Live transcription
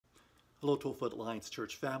Hello, Tofield Alliance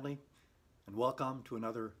Church family, and welcome to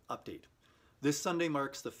another update. This Sunday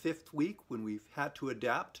marks the 5th week when we've had to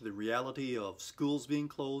adapt to the reality of schools being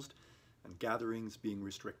closed and gatherings being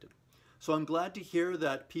restricted. So I'm glad to hear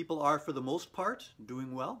that people are, for the most part,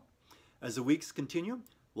 doing well. As the weeks continue,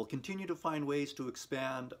 we'll continue to find ways to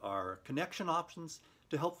expand our connection options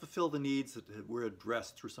to help fulfill the needs that were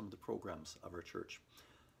addressed through some of the programs of our church.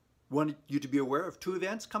 We want you to be aware of 2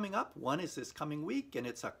 events coming up. One is this coming week, and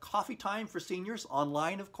it's a coffee time for seniors.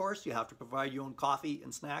 Online, of course, you have to provide your own coffee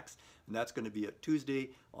and snacks, and that's going to be at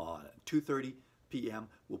Tuesday at 2:30 p.m.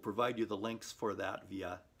 We'll provide you the links for that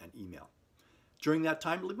via an email. During that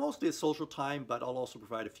time, mostly a social time, but I'll also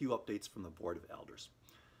provide a few updates from the Board of Elders.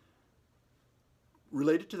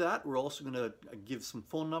 Related to that, we're also going to give some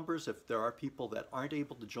phone numbers. If there are people that aren't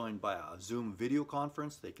able to join by a Zoom video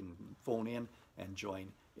conference, they can phone in and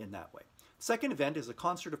join in that way. Second event is a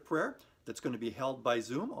concert of prayer that's going to be held by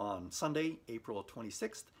Zoom on Sunday, April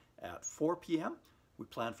 26th at 4 p.m. We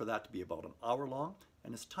plan for that to be about an hour long,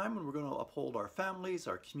 and it's time when we're going to uphold our families,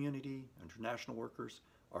 our community, international workers,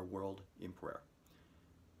 our world in prayer.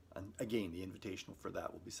 And again, the invitation for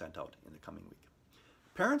that will be sent out in the coming week.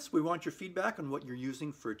 Parents, we want your feedback on what you're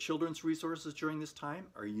using for children's resources during this time.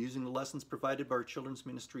 Are you using the lessons provided by our children's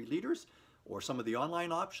ministry leaders, or some of the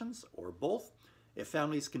online options, or both? If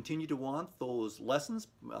families continue to want those lessons,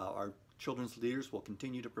 our children's leaders will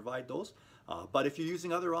continue to provide those. But if you're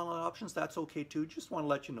using other online options, that's okay too. Just want to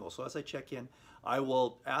let you know. So as I check in, I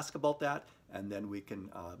will ask about that, and then we can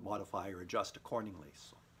modify or adjust accordingly.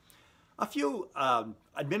 So, a few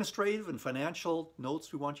administrative and financial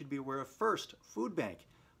notes we want you to be aware of. First, food bank.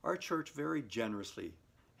 Our church very generously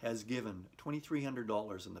has given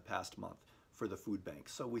 $2,300 in the past month for the food bank.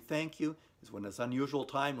 So we thank you. It's when it's an unusual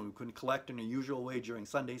time when we couldn't collect in a usual way during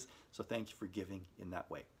Sundays. So thank you for giving in that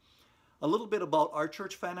way. A little bit about our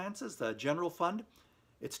church finances, the general fund.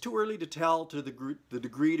 It's too early to tell to the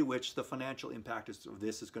degree to which the financial impact of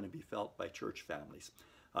this is going to be felt by church families.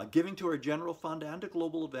 Giving to our general fund and to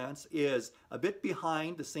global events is a bit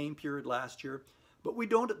behind the same period last year, but we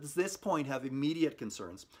don't at this point have immediate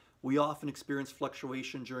concerns. We often experience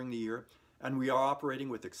fluctuation during the year, and we are operating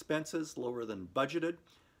with expenses lower than budgeted.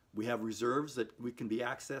 We have reserves that we can be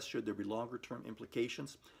accessed should there be longer term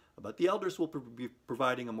implications. But the elders will be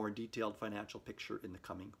providing a more detailed financial picture in the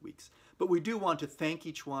coming weeks. But we do want to thank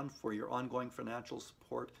each one for your ongoing financial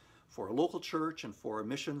support for our local church and for our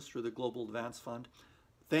missions through the Global Advance Fund.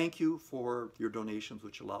 Thank you for your donations,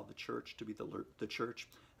 which allow the church to be the church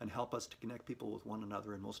and help us to connect people with one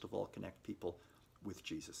another, and most of all, connect people with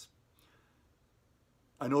Jesus.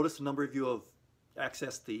 I noticed a number of you have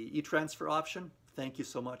accessed the e-transfer option. Thank you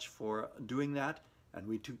so much for doing that. And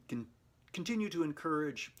we can continue to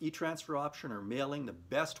encourage e-transfer option or mailing the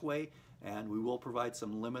best way, and we will provide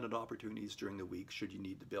some limited opportunities during the week should you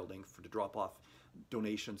need the building to drop off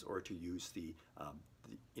donations or to use the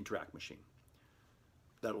Interact machine.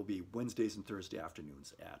 That will be Wednesdays and Thursday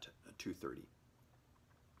afternoons at 2:30.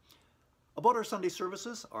 About our Sunday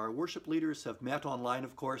services, our worship leaders have met online,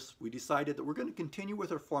 of course. We decided that we're going to continue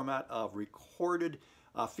with our format of recorded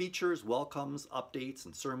features, welcomes, updates,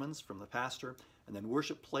 and sermons from the pastor, and then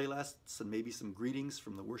worship playlists and maybe some greetings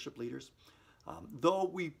from the worship leaders. Though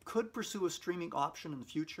we could pursue a streaming option in the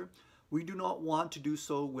future, we do not want to do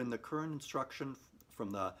so when the current instruction from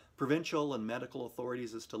the provincial and medical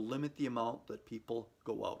authorities is to limit the amount that people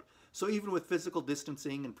go out. So even with physical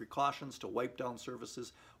distancing and precautions to wipe down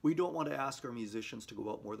services, we don't want to ask our musicians to go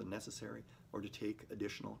out more than necessary or to take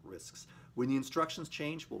additional risks. When the instructions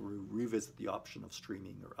change, we'll revisit the option of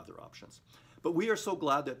streaming or other options. But we are so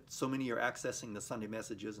glad that so many are accessing the Sunday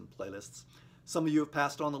messages and playlists. Some of you have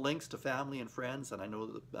passed on the links to family and friends, and I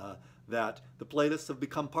know that the playlists have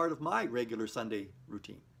become part of my regular Sunday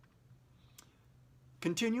routine.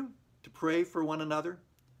 Continue to pray for one another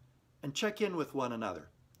and check in with one another.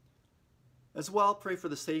 As well, pray for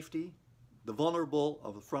the safety, the vulnerable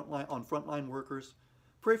of the frontline workers.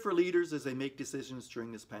 Pray for leaders as they make decisions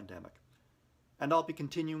during this pandemic. And I'll be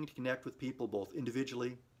continuing to connect with people both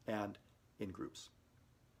individually and in groups.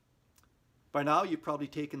 By now, you've probably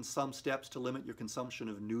taken some steps to limit your consumption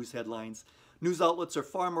of news headlines. News outlets are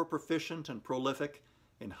far more proficient and prolific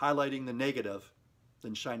in highlighting the negative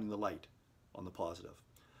than shining the light on the positive.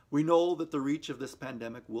 We know that the reach of this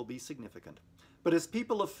pandemic will be significant. But as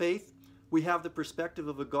people of faith, we have the perspective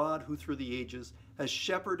of a God who through the ages has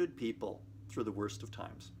shepherded people through the worst of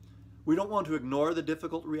times. We don't want to ignore the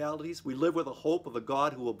difficult realities. We live with a hope of a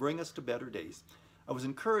God who will bring us to better days. I was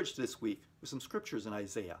encouraged this week with some scriptures in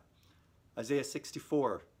Isaiah. Isaiah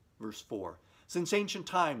 64, verse 4 Since ancient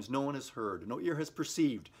times, no one has heard, no ear has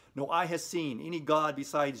perceived, no eye has seen any God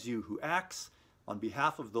besides you who acts on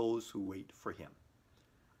behalf of those who wait for him.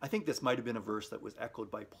 I think this might have been a verse that was echoed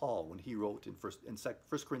by Paul when he wrote in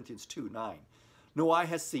 1 Corinthians 2:9. No eye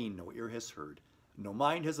has seen, no ear has heard, no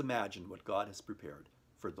mind has imagined what God has prepared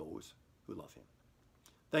for those who love him.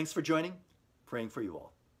 Thanks for joining. Praying for you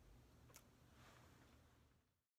all.